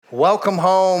Welcome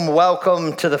home.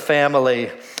 Welcome to the family.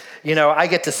 You know, I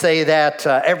get to say that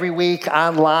every week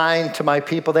online to my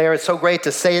people there. It's so great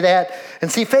to say that and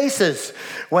see faces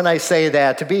when I say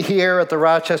that, to be here at the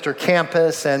Rochester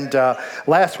campus. And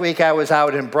last week I was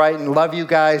out in Brighton. Love you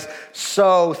guys.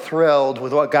 So thrilled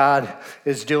with what God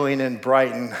is doing in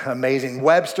Brighton. Amazing.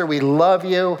 Webster, we love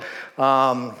you.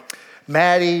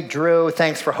 Maddie, Drew,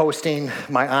 thanks for hosting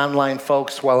my online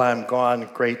folks while I'm gone.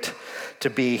 Great to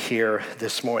be here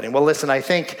this morning. Well, listen, I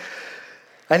think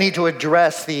I need to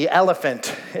address the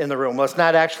elephant in the room. Well, it's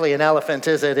not actually an elephant,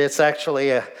 is it? It's actually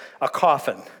a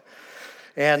coffin.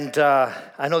 And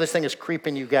I know this thing is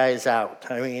creeping you guys out.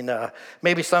 I mean,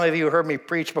 maybe some of you heard me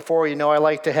preach before. You know I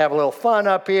like to have a little fun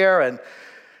up here, and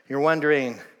you're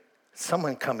wondering, is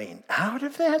someone coming out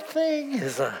of that thing?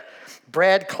 Is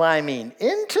Brad climbing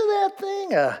into that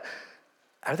thing?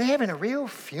 Are they having a real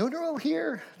funeral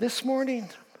here this morning?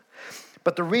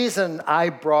 But the reason I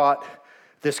brought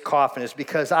this coffin is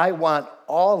because I want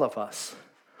all of us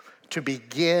to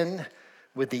begin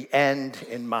with the end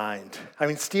in mind. I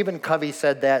mean, Stephen Covey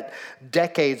said that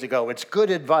decades ago. It's good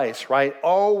advice, right?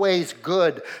 Always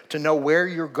good to know where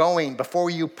you're going before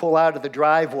you pull out of the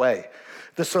driveway.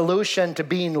 The solution to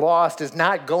being lost is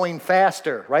not going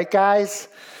faster, right, guys?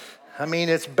 I mean,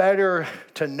 it's better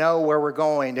to know where we're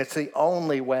going. It's the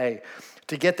only way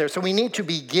to get there. So we need to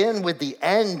begin with the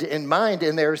end in mind,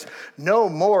 and there's no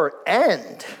more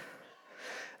end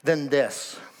than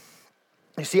this.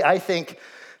 You see, I think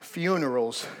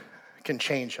funerals can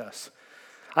change us.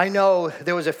 I know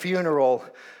there was a funeral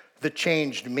that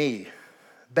changed me.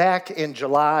 Back in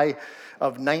July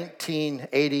of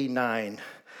 1989,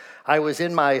 I was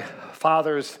in my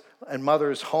father's and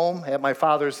mother's home at my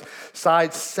father's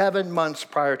side. 7 months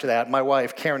prior to that, my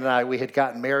wife, Karen, and I, we had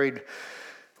gotten married.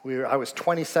 I was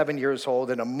 27 years old,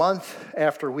 and a month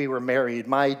after we were married,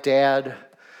 my dad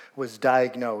was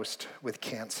diagnosed with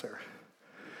cancer.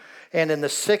 And in the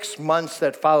 6 months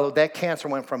that followed, that cancer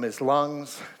went from his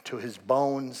lungs to his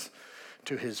bones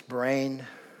to his brain.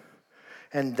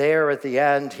 And there at the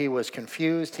end, he was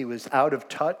confused. He was out of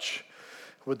touch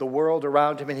with the world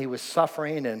around him, and he was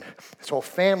suffering, and his whole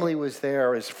family was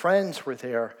there. His friends were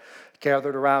there,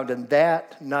 gathered around. And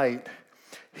that night,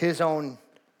 his own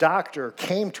doctor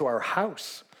came to our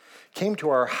house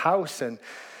and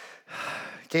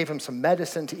gave him some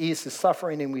medicine to ease his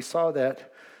suffering, and we saw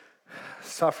that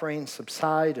suffering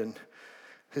subside, and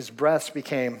his breaths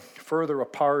became further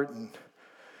apart. And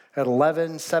at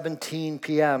 11:17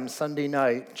 p.m. Sunday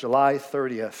night, July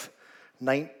 30th,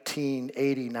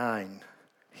 1989,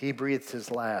 he breathed his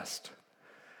last,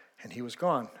 and he was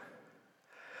gone.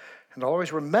 And I'll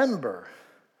always remember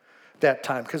that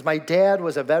time, because my dad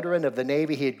was a veteran of the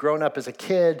Navy. He had grown up as a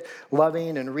kid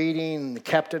loving and reading the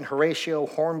Captain Horatio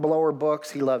Hornblower books.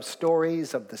 He loved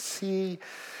stories of the sea.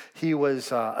 He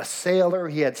was a sailor.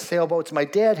 He had sailboats. My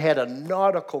dad had a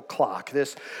nautical clock,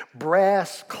 this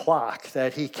brass clock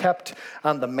that he kept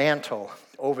on the mantle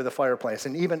over the fireplace.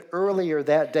 And even earlier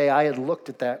that day, I had looked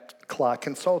at that clock,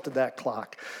 consulted that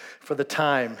clock for the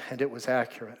time, and it was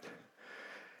accurate.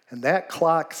 And that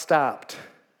clock stopped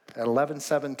at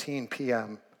 11:17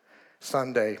 p.m.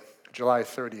 Sunday, July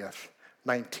 30th,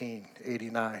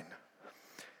 1989.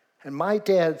 And my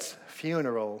dad's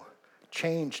funeral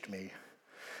changed me.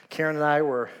 Karen and I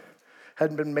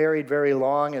hadn't been married very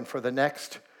long, and for the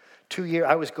next 2 years,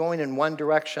 I was going in one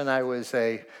direction. I was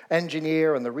an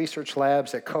engineer in the research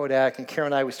labs at Kodak, and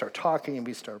Karen and I, we start talking and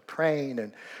we start praying,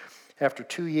 and after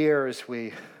 2 years,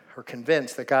 we are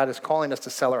convinced that God is calling us to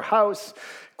sell our house,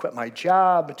 quit my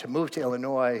job, to move to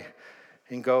Illinois,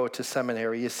 and go to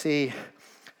seminary. You see,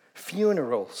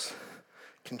 funerals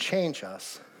can change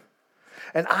us.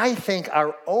 And I think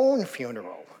our own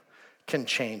funeral can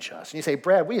change us. And you say,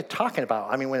 Brad, what are you talking about?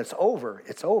 I mean, when it's over,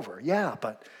 it's over. Yeah,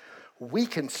 but we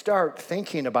can start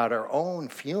thinking about our own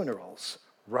funerals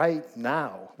right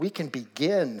now. We can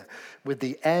begin with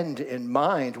the end in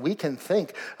mind. We can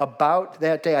think about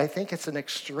that day. I think it's an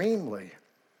extremely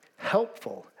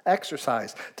helpful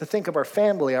exercise to think of our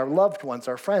family, our loved ones,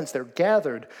 our friends. They're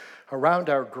gathered around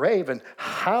our grave, and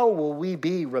how will we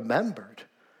be remembered?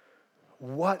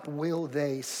 What will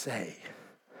they say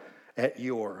at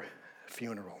your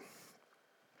funeral?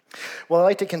 Well, I'd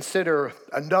like to consider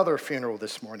another funeral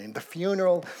this morning, a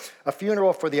funeral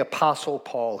for the Apostle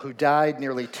Paul, who died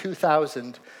nearly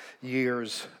 2,000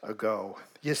 years ago.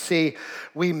 You see,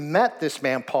 we met this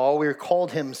man, Paul. We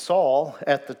called him Saul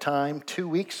at the time 2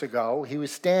 weeks ago. He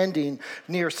was standing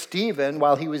near Stephen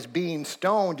while he was being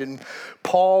stoned, and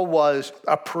Paul was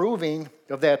approving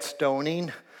of that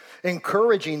stoning.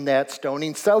 encouraging that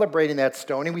stoning, celebrating that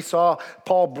stoning. We saw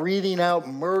Paul breathing out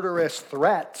murderous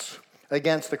threats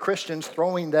against the Christians,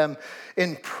 throwing them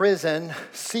in prison,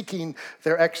 seeking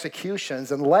their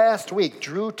executions. And last week,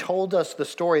 Drew told us the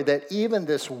story that even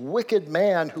this wicked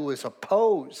man who was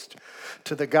opposed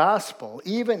to the gospel,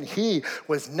 even he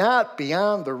was not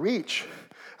beyond the reach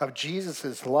of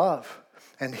Jesus' love.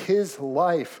 And his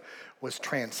life was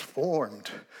transformed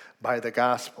by the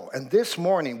gospel. And this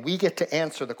morning, we get to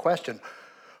answer the question,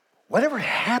 whatever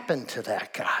happened to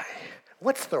that guy?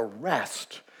 What's the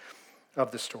rest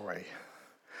of the story?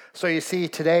 So you see,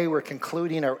 today we're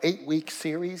concluding our 8-week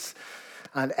series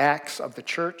on Acts of the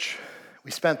Church.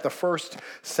 We spent the first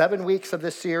 7 weeks of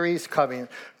this series covering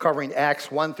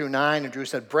Acts 1 through 9, and Drew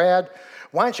said, Brad,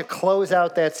 why don't you close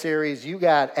out that series? You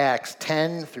got Acts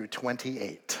 10 through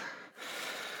 28.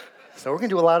 So we're going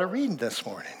to do a lot of reading this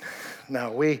morning.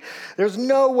 No, there's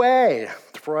no way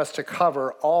for us to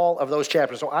cover all of those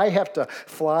chapters. So I have to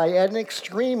fly at an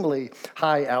extremely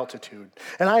high altitude.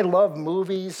 And I love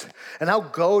movies, and I'll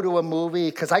go to a movie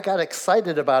because I got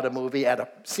excited about a movie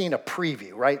seeing a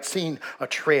preview, right? Seeing a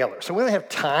trailer. So we don't have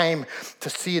time to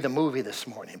see the movie this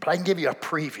morning, but I can give you a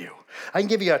preview. I can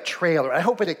give you a trailer. I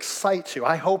hope it excites you.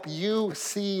 I hope you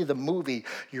see the movie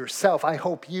yourself. I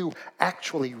hope you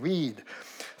actually read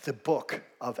the book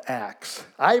of Acts.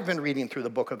 I've been reading through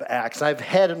the book of Acts. I've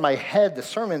had in my head the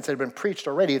sermons that have been preached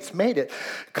already. It's made it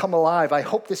come alive. I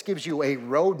hope this gives you a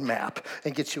roadmap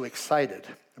and gets you excited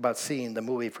about seeing the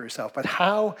movie for yourself. But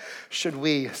how should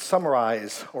we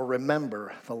summarize or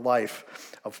remember the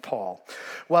life of Paul?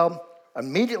 Well,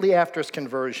 immediately after his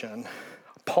conversion,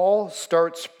 Paul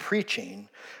starts preaching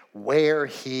where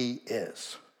he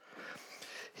is.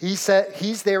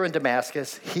 He's there in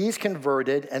Damascus, he's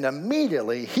converted, and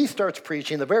immediately he starts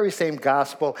preaching the very same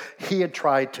gospel he had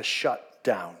tried to shut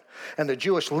down. And the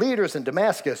Jewish leaders in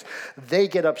Damascus, they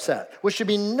get upset, which should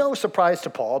be no surprise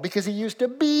to Paul because he used to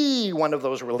be one of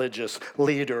those religious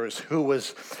leaders who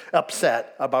was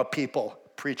upset about people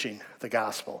preaching the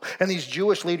gospel. And these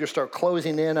Jewish leaders start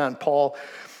closing in on Paul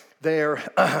there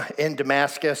in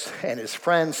Damascus, and his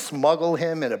friends smuggle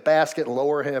him in a basket,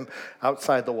 lower him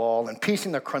outside the wall. And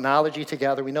piecing the chronology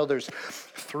together, we know there's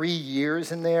 3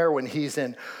 years in there when he's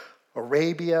in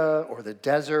Arabia or the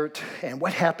desert. And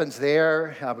what happens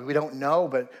there, we don't know,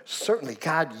 but certainly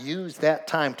God used that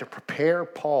time to prepare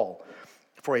Paul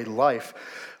for a life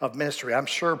of ministry. I'm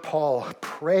sure Paul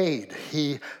prayed,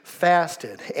 he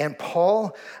fasted, and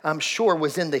Paul, I'm sure,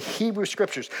 was in the Hebrew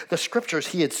scriptures, the scriptures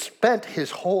he had spent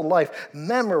his whole life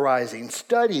memorizing,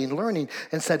 studying, learning,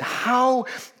 and said, how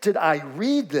did I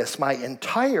read this my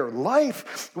entire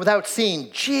life without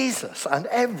seeing Jesus on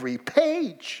every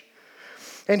page?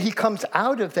 And he comes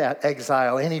out of that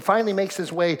exile, and he finally makes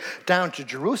his way down to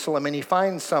Jerusalem, and he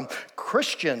finds some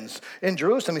Christians in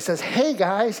Jerusalem. He says, hey,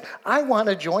 guys, I want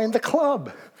to join the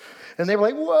club. And they were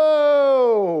like,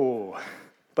 whoa.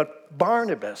 But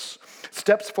Barnabas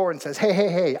steps forward and says,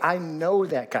 hey, I know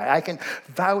that guy. I can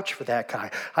vouch for that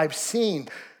guy. I've seen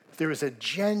there is a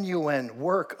genuine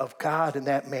work of God in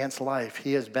that man's life.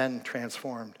 He has been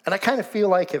transformed. And I kind of feel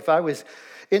like if I was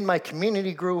in my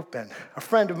community group and a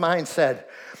friend of mine said,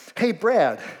 hey,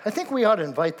 Brad, I think we ought to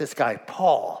invite this guy,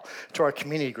 Paul, to our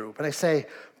community group. And I say,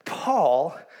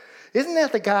 Paul? Isn't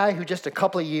that the guy who just a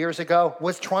couple of years ago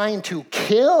was trying to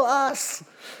kill us?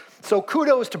 So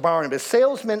kudos to Barnabas,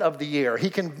 salesman of the year. He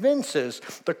convinces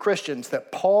the Christians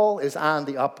that Paul is on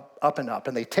the up and up,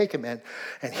 and they take him in,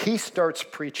 and he starts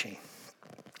preaching.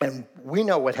 And we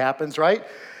know what happens, right?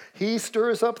 He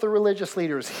stirs up the religious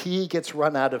leaders. He gets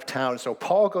run out of town. So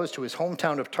Paul goes to his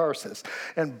hometown of Tarsus,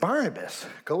 and Barnabas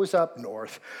goes up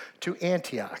north to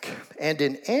Antioch. And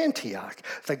in Antioch,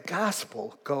 the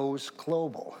gospel goes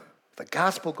global. The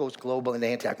gospel goes global in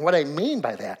Antioch. What I mean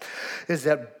by that is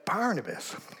that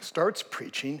Barnabas starts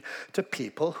preaching to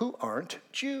people who aren't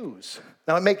Jews.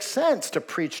 Now, it makes sense to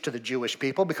preach to the Jewish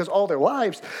people because all their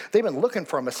lives they've been looking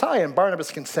for a Messiah, and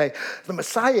Barnabas can say, the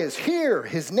Messiah is here.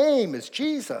 His name is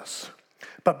Jesus.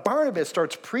 But Barnabas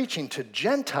starts preaching to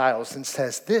Gentiles and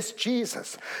says, this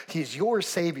Jesus, he's your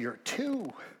Savior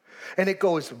too. And it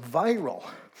goes viral.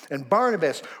 And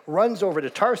Barnabas runs over to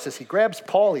Tarsus. He grabs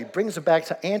Paul. He brings him back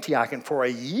to Antioch. And for a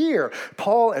year,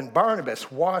 Paul and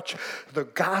Barnabas watch the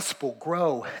gospel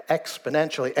grow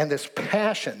exponentially. And this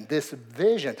passion, this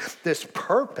vision, this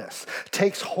purpose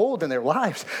takes hold in their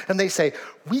lives. And they say,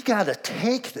 we got to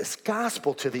take this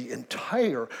gospel to the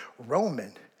entire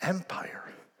Roman Empire.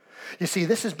 You see,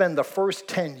 this has been the first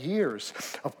 10 years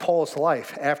of Paul's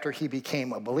life after he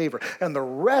became a believer. And the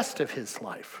rest of his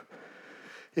life,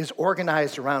 is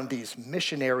organized around these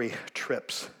missionary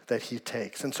trips that he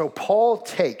takes. And so Paul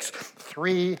takes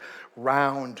 3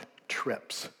 round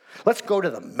trips. Let's go to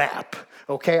the map,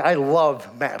 okay? I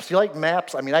love maps. You like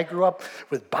maps? I mean, I grew up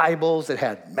with Bibles that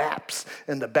had maps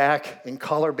in the back in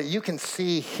color, but you can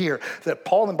see here that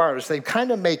Paul and Barnabas, they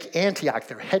kind of make Antioch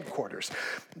their headquarters,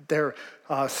 their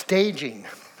staging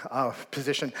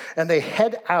position, and they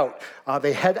head out.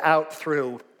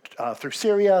 Through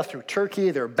Syria, through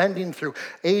Turkey. They're bending through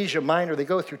Asia Minor. They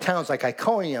go through towns like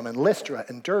Iconium and Lystra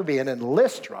and Derbe. And in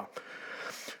Lystra,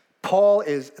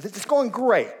 it's going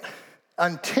great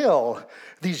until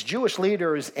these Jewish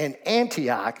leaders in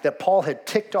Antioch that Paul had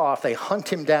ticked off, they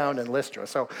hunt him down in Lystra.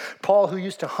 So Paul, who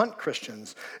used to hunt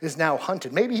Christians, is now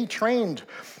hunted. Maybe he trained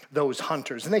those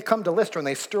hunters. And they come to Lystra and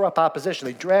they stir up opposition.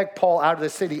 They drag Paul out of the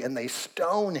city and they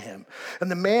stone him. And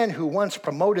the man who once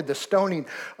promoted the stoning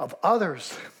of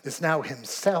others is now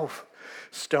himself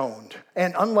stoned.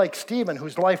 And unlike Stephen,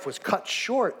 whose life was cut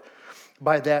short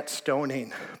by that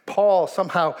stoning, Paul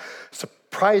somehow,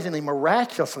 surprisingly,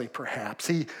 miraculously perhaps,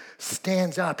 he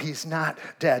stands up. He's not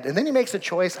dead. And then he makes a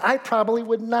choice I probably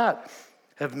would not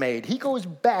have made. He goes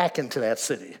back into that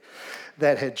city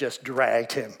that had just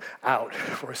dragged him out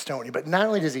for a stoning. But not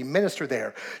only does he minister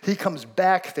there, he comes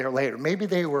back there later. Maybe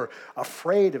they were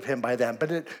afraid of him by then,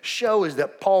 but it shows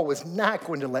that Paul was not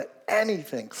going to let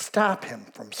anything stop him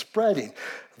from spreading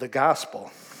the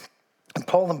gospel. And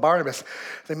Paul and Barnabas,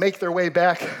 they make their way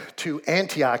back to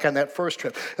Antioch on that first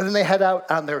trip. And then they head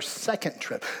out on their second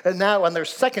trip. And now on their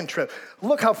second trip,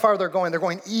 look how far they're going. They're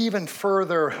going even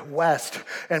further west.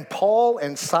 And Paul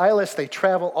and Silas, they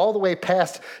travel all the way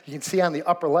past, you can see on the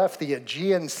upper left, the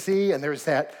Aegean Sea. And there's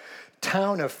that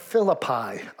town of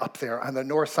Philippi up there on the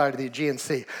north side of the Aegean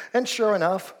Sea. And sure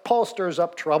enough, Paul stirs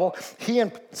up trouble. He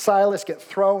and Silas get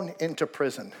thrown into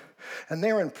prison. And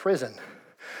they're in prison.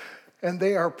 And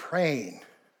they are praying,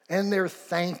 and they're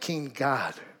thanking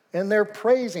God, and they're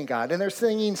praising God, and they're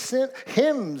singing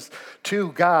hymns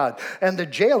to God. And the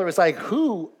jailer is like,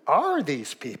 who are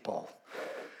these people?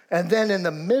 And then in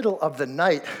the middle of the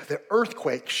night, the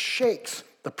earthquake shakes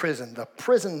the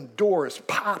prison doors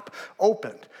pop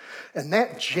open, and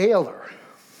that jailer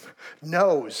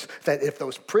knows that if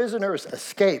those prisoners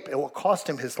escape, it will cost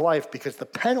him his life because the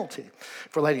penalty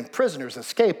for letting prisoners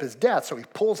escape is death. So he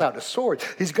pulls out a sword.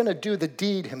 He's going to do the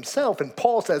deed himself. And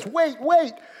Paul says,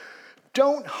 wait,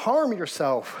 don't harm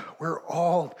yourself. We're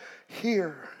all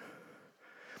here.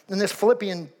 And this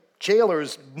Philippian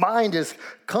jailer's mind is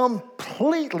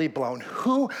completely blown.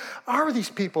 Who are these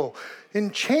people? In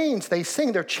chains, they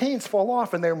sing, their chains fall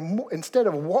off, and instead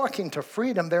of walking to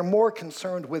freedom, they're more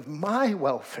concerned with my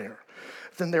welfare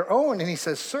than their own. And he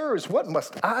says, sirs, what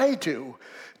must I do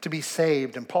to be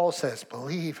saved? And Paul says,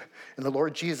 believe in the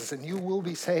Lord Jesus, and you will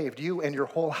be saved, you and your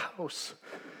whole house.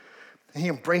 And he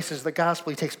embraces the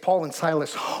gospel. He takes Paul and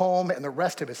Silas home, and the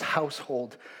rest of his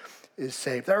household is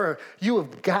saved. You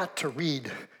have got to read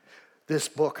this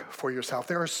book for yourself.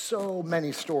 There are so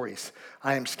many stories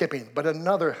I am skipping, but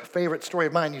another favorite story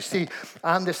of mine, you see,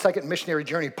 on this second missionary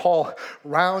journey, Paul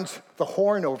rounds the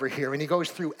horn over here, and he goes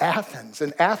through Athens,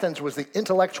 and Athens was the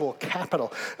intellectual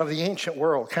capital of the ancient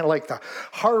world, kind of like the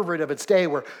Harvard of its day,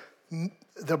 where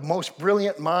the most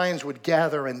brilliant minds would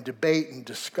gather and debate and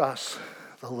discuss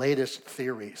the latest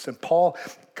theories. And Paul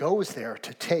goes there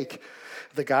to take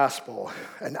the gospel,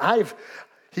 and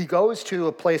he goes to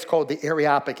a place called the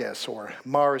Areopagus, or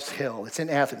Mars Hill. It's in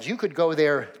Athens. You could go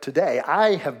there today.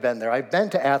 I have been there. I've been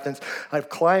to Athens. I've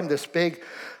climbed this big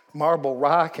marble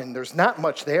rock, and there's not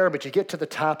much there, but you get to the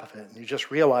top of it, and you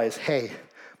just realize, hey,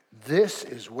 this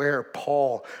is where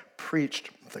Paul preached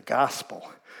the gospel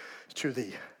to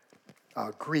the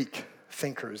Greek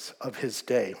thinkers of his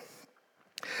day.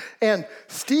 And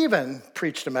Stephen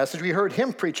preached a message. We heard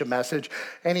him preach a message,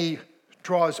 and he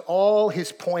draws all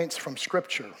his points from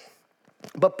Scripture.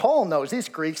 But Paul knows these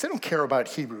Greeks, they don't care about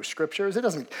Hebrew Scriptures. It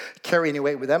doesn't carry any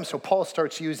weight with them. So Paul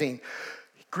starts using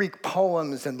Greek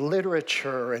poems and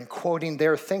literature and quoting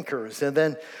their thinkers. And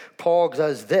then Paul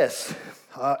does this.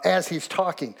 As he's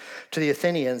talking to the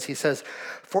Athenians, he says,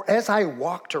 "For as I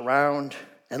walked around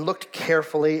and looked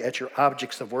carefully at your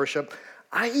objects of worship,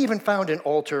 I even found an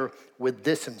altar with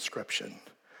this inscription,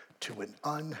 to an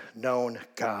unknown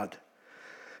God.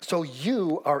 So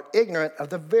you are ignorant of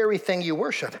the very thing you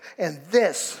worship. And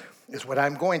this is what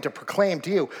I'm going to proclaim to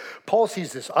you." Paul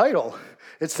sees this idol.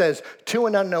 It says, to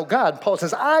an unknown God. Paul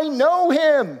says, I know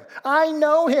him. I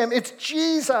know him. It's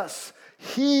Jesus.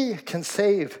 He can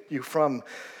save you from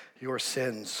your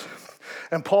sins.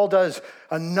 And Paul does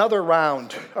another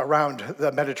round around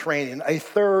the Mediterranean, a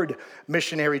third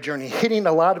missionary journey, hitting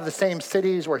a lot of the same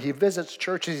cities where he visits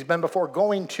churches he's been before,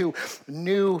 going to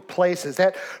new places.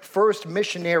 That first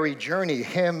missionary journey,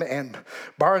 him and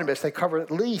Barnabas, they covered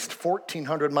at least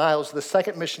 1,400 miles. The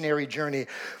second missionary journey,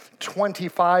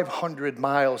 2,500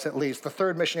 miles at least. The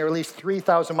third missionary, at least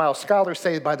 3,000 miles. Scholars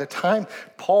say by the time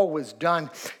Paul was done,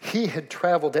 he had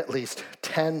traveled at least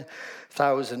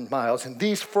 10,000 miles. And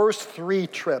these first three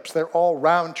trips, they're all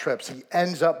round trips. He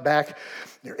ends up back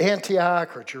near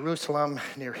Antioch or Jerusalem,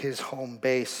 near his home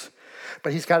base.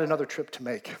 But he's got another trip to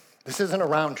make. This isn't a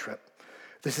round trip.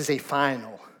 This is a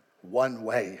final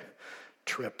one-way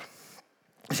trip.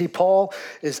 See, Paul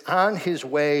is on his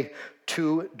way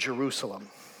to Jerusalem.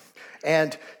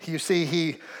 And you see,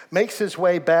 he makes his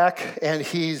way back, and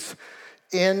he's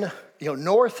in,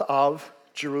 north of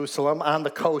Jerusalem, on the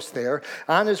coast there.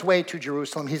 On his way to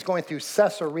Jerusalem, he's going through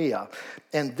Caesarea.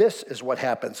 And this is what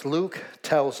happens. Luke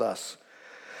tells us,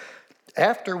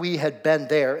 after we had been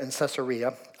there in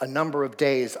Caesarea a number of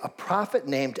days, a prophet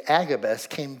named Agabus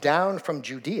came down from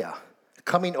Judea,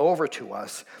 coming over to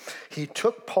us. He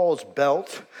took Paul's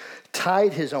belt,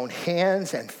 tied his own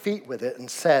hands and feet with it,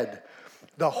 and said,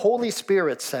 "The Holy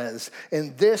Spirit says,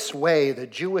 in this way the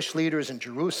Jewish leaders in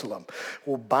Jerusalem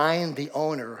will bind the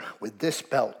owner with this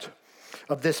belt,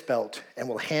 and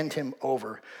will hand him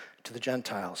over to the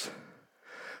Gentiles."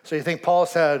 So you think Paul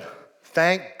said,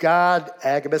 "Thank God,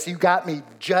 Agabus, you got me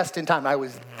just in time. I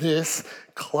was this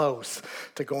close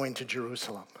to going to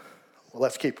Jerusalem." Well,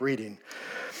 let's keep reading.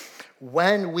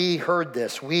 When we heard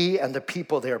this, we and the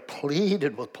people there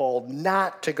pleaded with Paul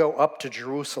not to go up to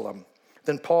Jerusalem.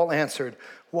 Then Paul answered,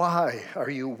 "Why are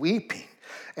you weeping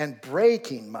and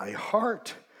breaking my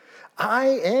heart? I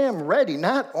am ready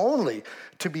not only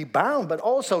to be bound, but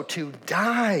also to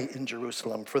die in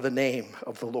Jerusalem for the name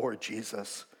of the Lord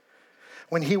Jesus."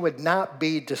 When he would not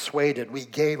be dissuaded, we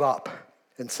gave up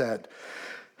and said,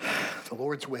 "The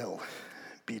Lord's will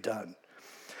be done."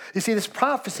 You see, this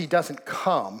prophecy doesn't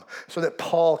come so that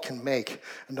Paul can make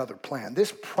another plan.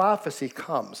 This prophecy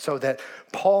comes so that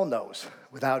Paul knows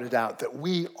without a doubt, that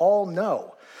we all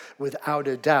know without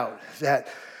a doubt, that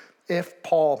if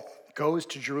Paul goes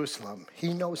to Jerusalem,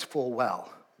 he knows full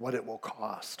well what it will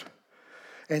cost.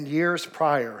 And years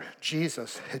prior,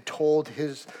 Jesus had told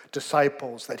his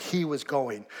disciples that he was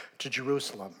going to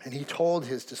Jerusalem. And he told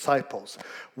his disciples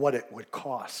what it would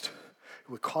cost. It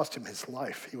would cost him his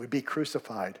life. He would be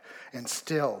crucified. And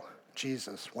still,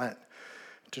 Jesus went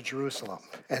to Jerusalem.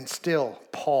 And still,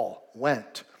 Paul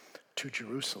went to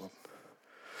Jerusalem.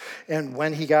 And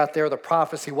when he got there, the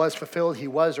prophecy was fulfilled. He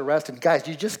was arrested. Guys,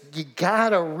 you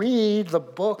gotta read the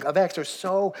book of Acts. There's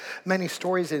so many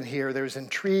stories in here. There's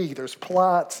intrigue, there's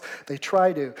plots. They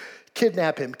try to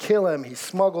kidnap him, kill him. He's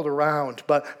smuggled around.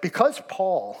 But because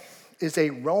Paul is a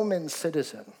Roman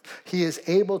citizen, he is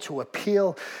able to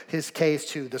appeal his case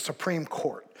to the Supreme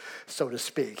Court, so to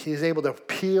speak. He is able to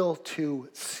appeal to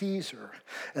Caesar.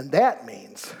 And that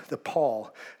means that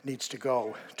Paul needs to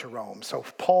go to Rome. So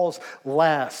Paul's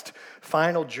last,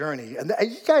 final journey, and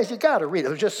you guys, you got to read it.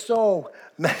 There's just so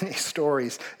many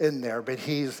stories in there, but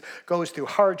he goes through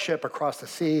hardship across the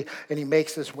sea, and he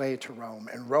makes his way to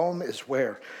Rome. And Rome is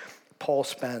where Paul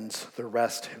spends the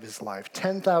rest of his life.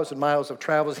 10,000 miles of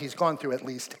travels. He's gone through at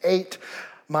least 8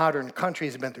 modern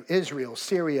countries. He's been through Israel,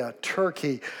 Syria,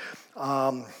 Turkey,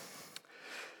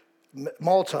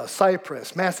 Malta,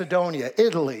 Cyprus, Macedonia,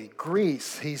 Italy,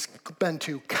 Greece. He's been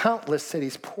to countless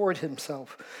cities, poured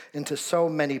himself into so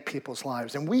many people's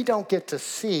lives. And we don't get to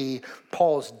see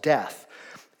Paul's death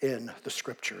in the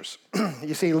scriptures.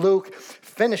 You see, Luke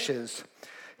finishes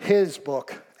his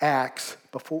book, Acts,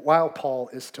 while Paul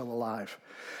is still alive.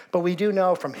 But we do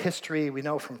know from history, we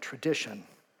know from tradition,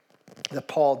 that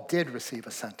Paul did receive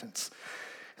a sentence.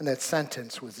 And that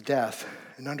sentence was death.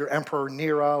 And under Emperor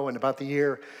Nero, in about the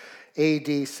year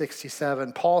AD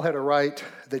 67, Paul had a right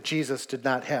that Jesus did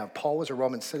not have. Paul was a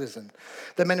Roman citizen.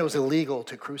 That meant it was illegal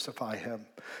to crucify him.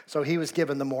 So he was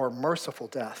given the more merciful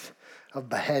death of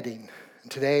beheading.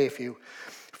 And today, if you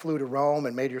flew to Rome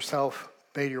and made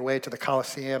your way to the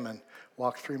Colosseum and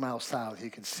walked 3 miles south,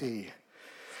 you can see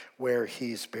where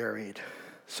he's buried.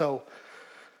 So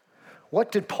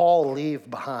what did Paul leave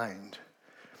behind?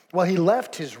 Well, he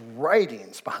left his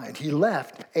writings behind. He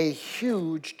left a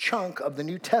huge chunk of the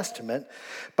New Testament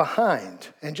behind.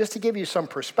 And just to give you some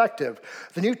perspective,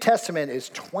 the New Testament is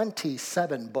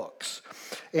 27 books.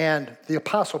 And the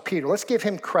Apostle Peter, let's give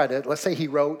him credit. Let's say he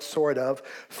wrote sort of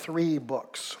 3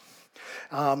 books.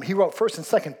 He wrote 1st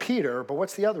and 2nd Peter, but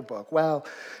what's the other book? Well,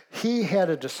 he had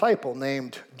a disciple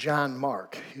named John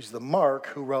Mark. He's the Mark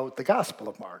who wrote the Gospel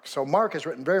of Mark. So Mark is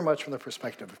written very much from the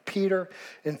perspective of Peter,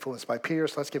 influenced by Peter.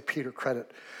 So let's give Peter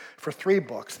credit for 3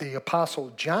 books. The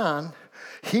Apostle John,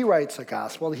 he writes a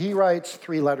gospel. He writes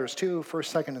 3 letters too,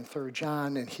 1st, 2nd, and 3rd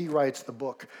John, and he writes the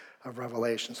book of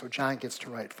Revelation. So John gets to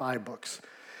write 5 books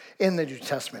in the New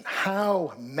Testament.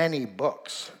 How many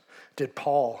books did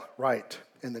Paul write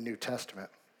in the New Testament?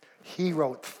 He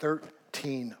wrote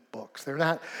 13 books. They're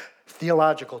not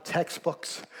theological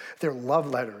textbooks. They're love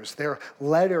letters. They're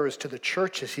letters to the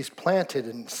churches he's planted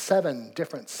in 7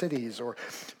 different cities, or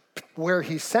where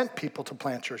he sent people to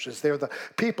plant churches. They're the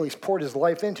people he's poured his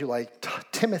life into, like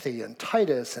Timothy and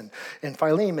Titus and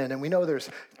Philemon, and we know there's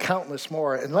countless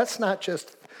more. And let's not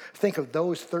just think of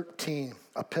those 13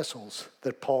 epistles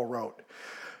that Paul wrote.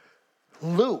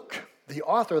 Luke, the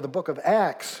author of the book of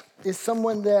Acts, is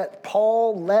someone that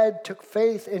Paul led to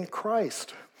faith in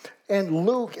Christ. And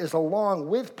Luke is along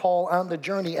with Paul on the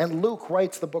journey, and Luke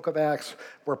writes the book of Acts,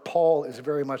 where Paul is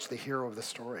very much the hero of the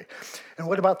story. And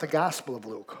what about the Gospel of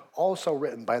Luke? Also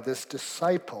written by this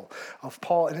disciple of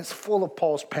Paul, and it's full of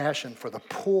Paul's passion for the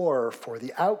poor, for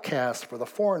the outcast, for the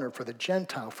foreigner, for the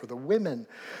Gentile, for the women,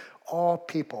 all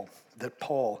people that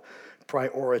Paul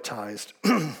prioritized.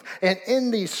 And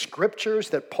in these scriptures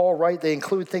that Paul writes, they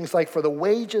include things like, for the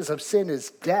wages of sin is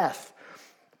death,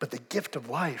 but the gift of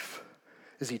life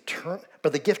is eternal.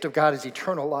 But the gift of God is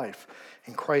eternal life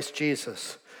in Christ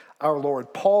Jesus, our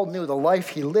Lord. Paul knew the life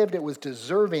he lived, it was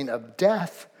deserving of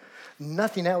death.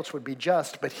 Nothing else would be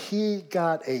just, but he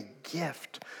got a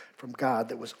gift from God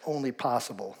that was only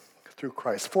possible through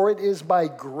Christ. For it is by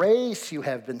grace you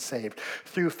have been saved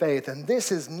through faith. And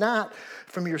this is not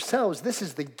from yourselves. This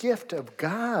is the gift of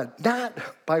God, not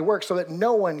by works, so that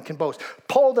no one can boast.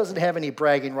 Paul doesn't have any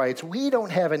bragging rights. We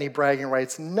don't have any bragging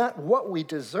rights. Not what we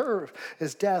deserve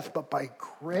is death, but by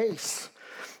grace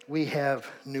we have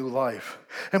new life.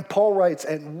 And Paul writes,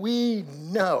 and we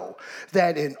know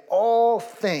that in all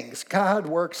things God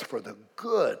works for the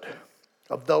good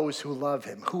of those who love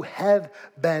him, who have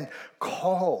been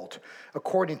called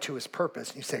according to his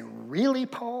purpose. And you say, really,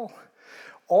 Paul?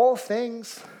 All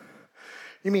things?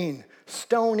 You mean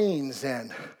stonings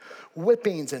and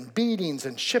whippings and beatings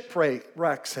and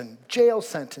shipwrecks and jail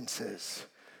sentences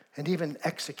and even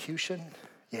execution?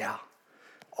 Yeah,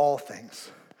 all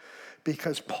things.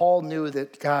 Because Paul knew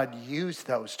that God used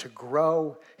those to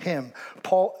grow him.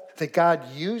 That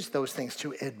God used those things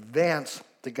to advance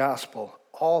the gospel.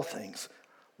 All things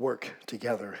work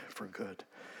together for good.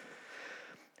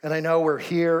 And I know we're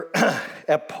here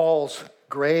at Paul's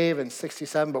grave in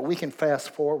 67, but we can fast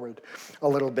forward a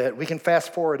little bit. We can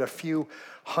fast forward a few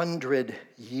hundred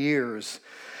years,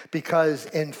 because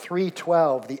in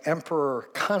 312, the Emperor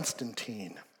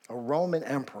Constantine, a Roman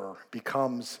emperor,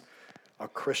 becomes a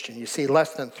Christian. You see,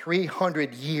 less than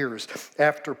 300 years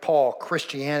after Paul,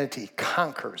 Christianity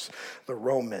conquers the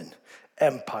Roman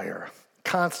Empire.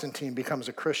 Constantine becomes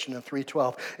a Christian in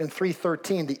 312. In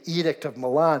 313, the Edict of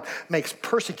Milan makes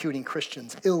persecuting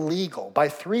Christians illegal. By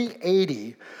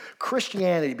 380,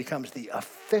 Christianity becomes the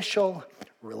official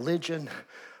religion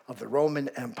of the Roman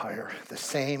Empire, the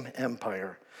same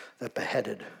empire that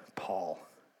beheaded Paul.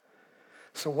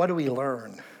 So what do we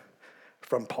learn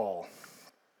from Paul?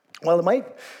 Well, it might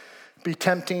be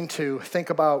tempting to think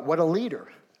about what a leader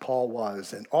Paul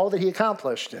was and all that he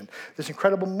accomplished and this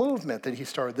incredible movement that he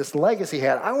started, this legacy he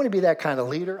had. I want to be that kind of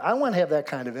leader. I want to have that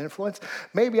kind of influence.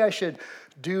 Maybe I should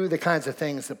do the kinds of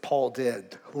things that Paul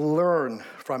did, learn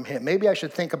from him. Maybe I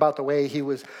should think about the way he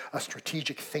was a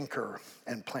strategic thinker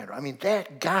and planner. I mean,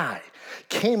 that guy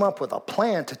came up with a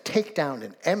plan to take down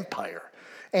an empire,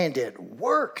 and it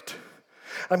worked.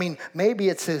 I mean, maybe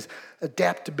it's his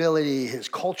adaptability, his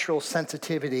cultural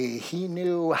sensitivity. He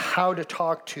knew how to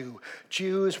talk to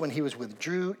Jews when he was with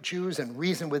Jews and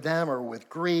reason with them, or with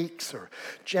Greeks or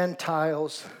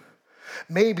Gentiles.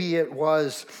 Maybe it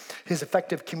was his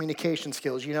effective communication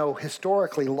skills. You know,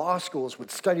 historically, law schools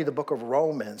would study the book of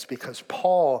Romans because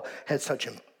Paul had such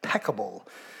impeccable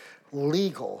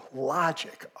legal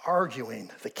logic, arguing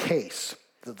the case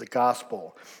that the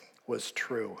gospel was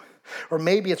true. Or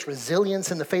maybe it's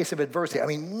resilience in the face of adversity. I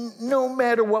mean, no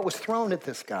matter what was thrown at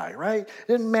this guy, right? It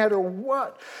didn't matter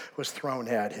what was thrown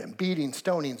at him. Beatings,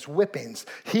 stonings, whippings.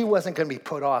 He wasn't going to be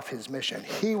put off his mission.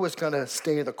 He was going to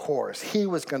stay the course. He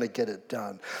was going to get it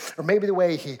done. Or maybe the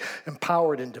way he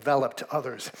empowered and developed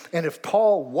others. And if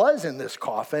Paul was in this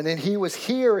coffin and he was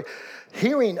here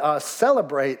hearing us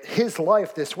celebrate his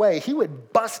life this way, he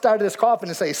would bust out of this coffin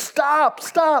and say, stop,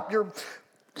 you're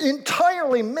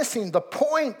entirely missing the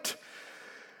point.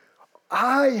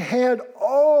 I had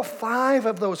all 5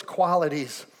 of those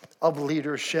qualities of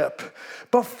leadership.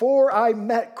 Before I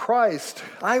met Christ,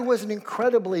 I was an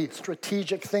incredibly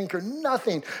strategic thinker.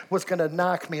 Nothing was going to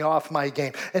knock me off my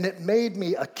game. And it made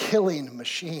me a killing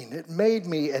machine. It made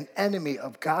me an enemy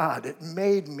of God. It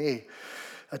made me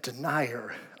a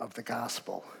denier of the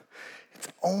gospel. It's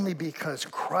only because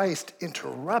Christ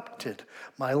interrupted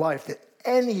my life that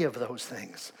any of those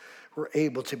things were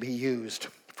able to be used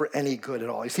for any good at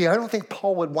all. You see, I don't think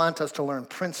Paul would want us to learn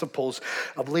principles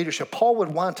of leadership. Paul would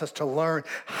want us to learn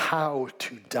how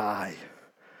to die.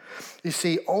 You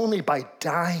see, only by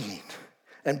dying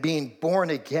and being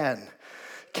born again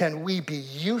can we be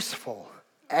useful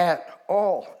at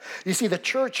all. You see, the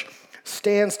church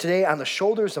stands today on the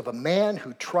shoulders of a man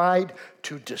who tried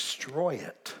to destroy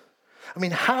it. I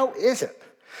mean, how is it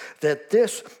that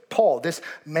this Paul, this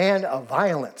man of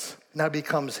violence, now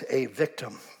becomes a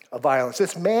victim of violence?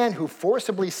 This man who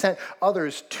forcibly sent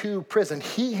others to prison,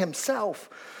 he himself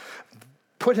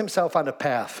put himself on a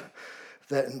path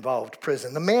that involved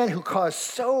prison. The man who caused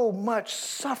so much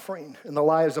suffering in the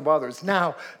lives of others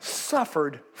now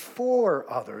suffered for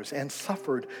others and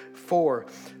suffered for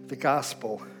the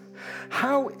gospel.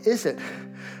 How is it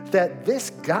that this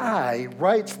guy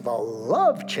writes the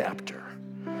love chapter?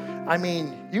 I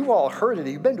mean, you've all heard it.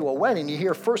 You've been to a wedding. You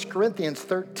hear 1 Corinthians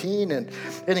 13, and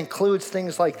it includes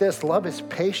things like this. Love is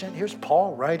patient. Here's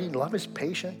Paul writing. Love is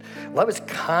patient. Love is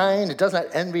kind. It does not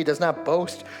envy. It does not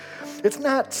boast. It's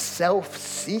not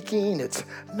self-seeking. It's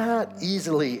not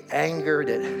easily angered.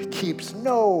 It keeps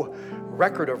no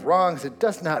record of wrongs. It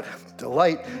does not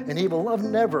delight in evil. Love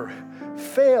never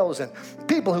fails. And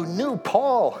people who knew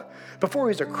Paul before he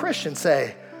was a Christian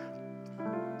say,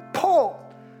 Paul,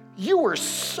 you were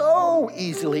so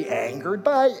easily angered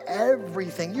by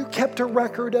everything. You kept a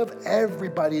record of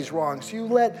everybody's wrongs. You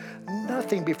let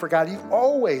nothing be forgotten. You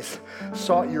always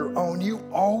sought your own. You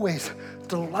always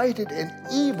delighted in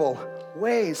evil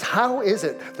ways. How is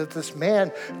it that this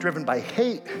man driven by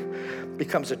hate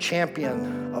becomes a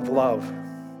champion of love?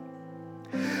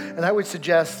 And I would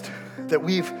suggest that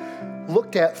we've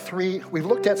looked at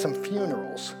some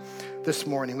funerals this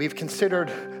morning. We've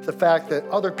considered the fact that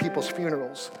other people's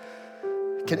funerals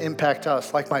can impact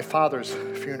us, like my father's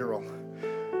funeral,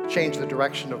 change the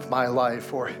direction of my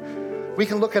life. Or we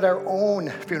can look at our own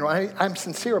funeral. I'm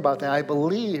sincere about that. I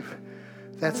believe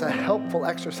that's a helpful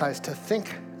exercise to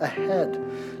think ahead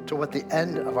to what the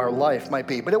end of our life might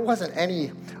be. But it wasn't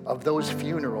any of those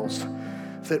funerals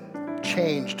that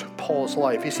changed Paul's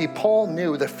life. You see, Paul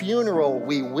knew the funeral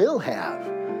we will have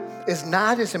is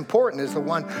not as important as the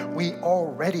one we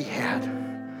already had.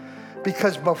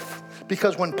 Because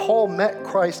when Paul met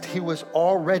Christ, he was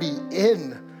already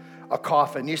in a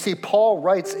coffin. You see, Paul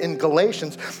writes in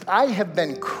Galatians, I have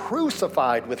been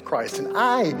crucified with Christ, and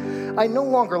I no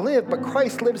longer live, but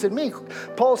Christ lives in me.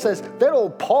 Paul says, that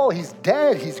old Paul, he's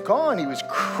dead, he's gone, he was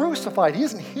crucified, he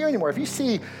isn't here anymore. If you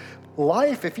see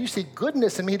life, if you see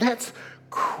goodness in me, that's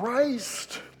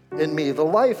Christ in me. The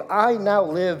life I now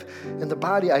live in the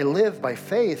body, I live by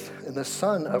faith in the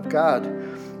Son of God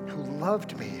who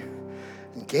loved me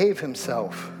and gave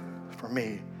himself for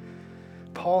me.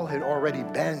 Paul had already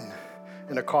been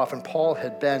in a coffin. Paul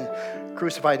had been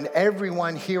crucified. And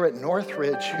everyone here at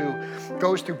Northridge who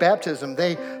goes through baptism,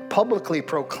 they publicly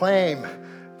proclaim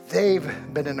they've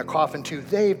been in a coffin too.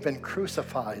 They've been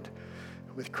crucified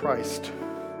with Christ.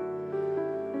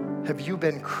 Have you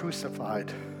been crucified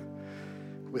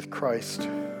with Christ?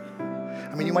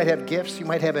 I mean, you might have gifts, you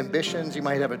might have ambitions, you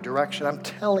might have a direction. I'm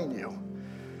telling you,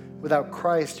 without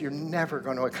Christ, you're never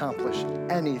going to accomplish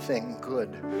anything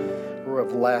good or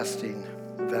of lasting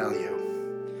value.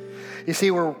 You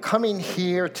see, we're coming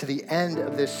here to the end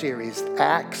of this series,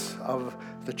 Acts of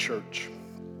the Church.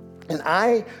 And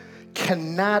I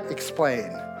cannot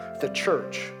explain the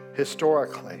church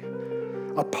historically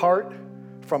apart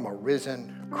from a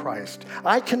risen Christ.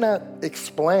 I cannot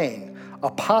explain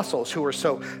apostles who were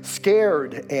so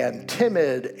scared and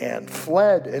timid and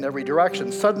fled in every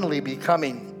direction suddenly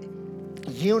becoming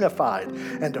unified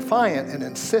and defiant and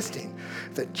insisting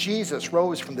that Jesus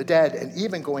rose from the dead and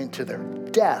even going to their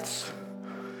deaths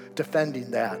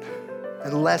defending that,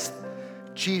 unless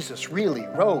Jesus really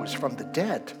rose from the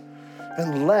dead,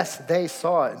 unless they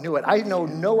saw it, knew it. I know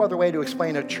no other way to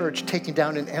explain a church taking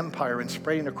down an empire and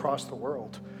spreading across the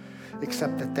world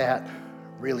except that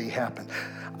really happened.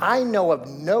 I know of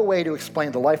no way to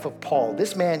explain the life of Paul.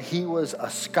 This man, he was a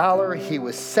scholar. He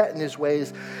was set in his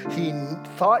ways. He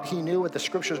thought he knew what the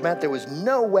scriptures meant. There was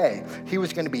no way he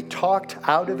was going to be talked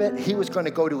out of it. He was going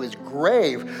to go to his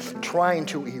grave trying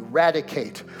to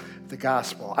eradicate the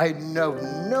gospel. I know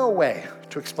no way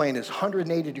to explain his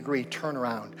 180-degree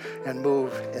turnaround and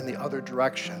move in the other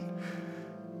direction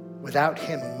without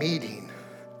him meeting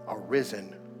a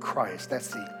risen Christ. That's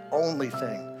the only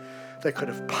thing that could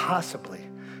have possibly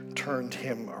turned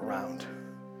him around.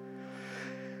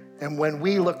 And when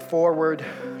we look forward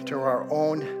to our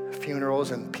own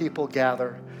funerals and people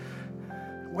gather,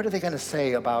 what are they going to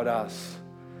say about us?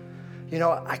 You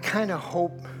know, I kind of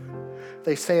hope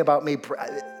they say about me,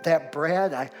 that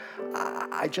Brad,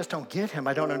 I just don't get him.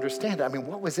 I don't understand. I mean,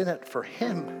 what was in it for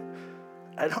him?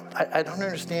 I don't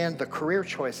understand the career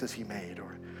choices he made,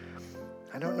 or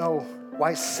I don't know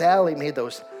why Sally made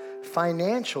those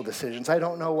financial decisions. I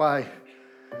don't know why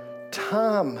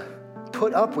Tom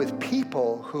put up with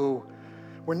people who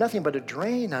were nothing but a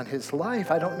drain on his life.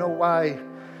 I don't know why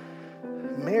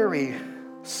Mary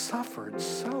suffered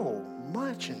so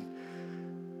much and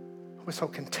was so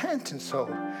content and so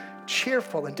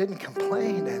cheerful and didn't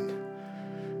complain.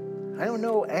 And I don't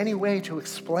know any way to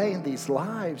explain these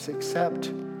lives except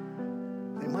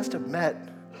they must have met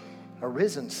a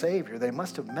risen Savior. They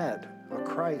must have met a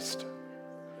Christ.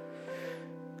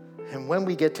 And when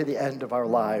we get to the end of our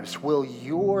lives, will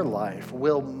your life,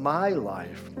 will my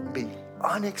life be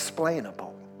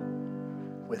unexplainable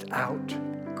without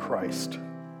Christ?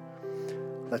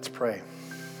 Let's pray.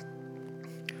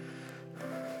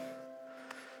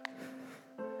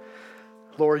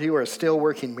 Lord, you are still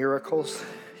working miracles.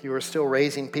 You are still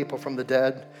raising people from the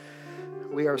dead.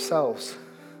 We ourselves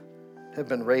have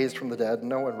been raised from the dead.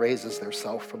 No one raises their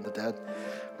self from the dead.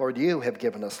 Lord, you have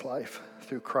given us life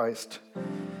through Christ.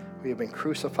 We have been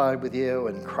crucified with you,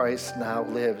 and Christ now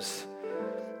lives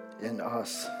in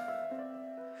us.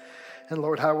 And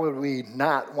Lord, how would we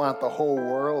not want the whole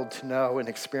world to know and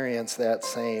experience that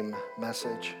same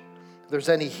message? If there's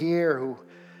any here who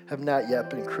have not yet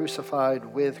been crucified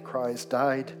with Christ,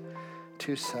 died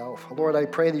to self, Lord, I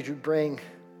pray that you bring,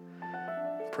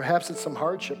 perhaps it's some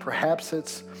hardship, perhaps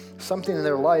it's something in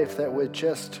their life that would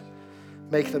just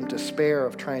make them despair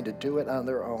of trying to do it on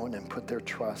their own and put their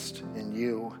trust in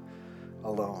you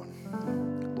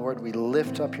alone. Lord, we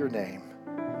lift up your name.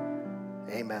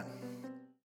 Amen.